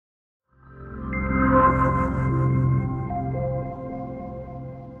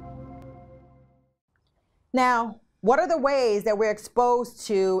Now, what are the ways that we're exposed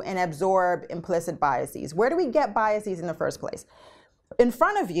to and absorb implicit biases? Where do we get biases in the first place? In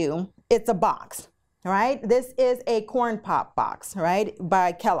front of you, it's a box, right? This is a corn pop box, right,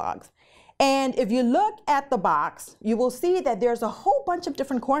 by Kellogg's. And if you look at the box, you will see that there's a whole bunch of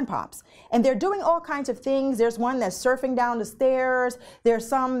different corn pops, and they're doing all kinds of things. There's one that's surfing down the stairs. There's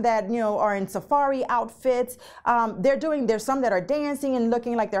some that, you know, are in safari outfits. There's some that are dancing and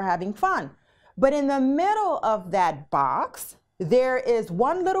looking like they're having fun. But in the middle of that box, there is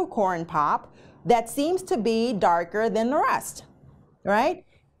one little corn pop that seems to be darker than the rest, right?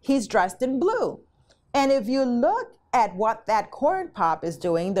 He's dressed in blue. And if you look at what that corn pop is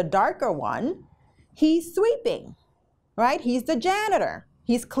doing, the darker one, he's sweeping, right? He's the janitor.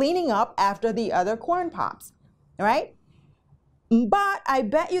 He's cleaning up after the other corn pops, right? But I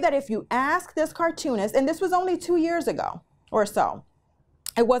bet you that if you ask this cartoonist, and this was only 2 years ago or so,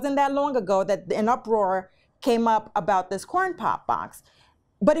 it wasn't that long ago that an uproar came up about this corn pop box.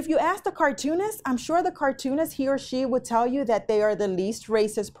 But if you ask the cartoonist, I'm sure the cartoonist, he or she would tell you that they are the least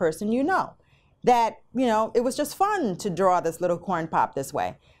racist person you know. That, you know, it was just fun to draw this little corn pop this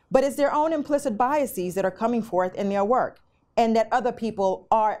way. But it's their own implicit biases that are coming forth in their work and that other people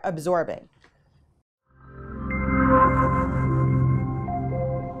are absorbing.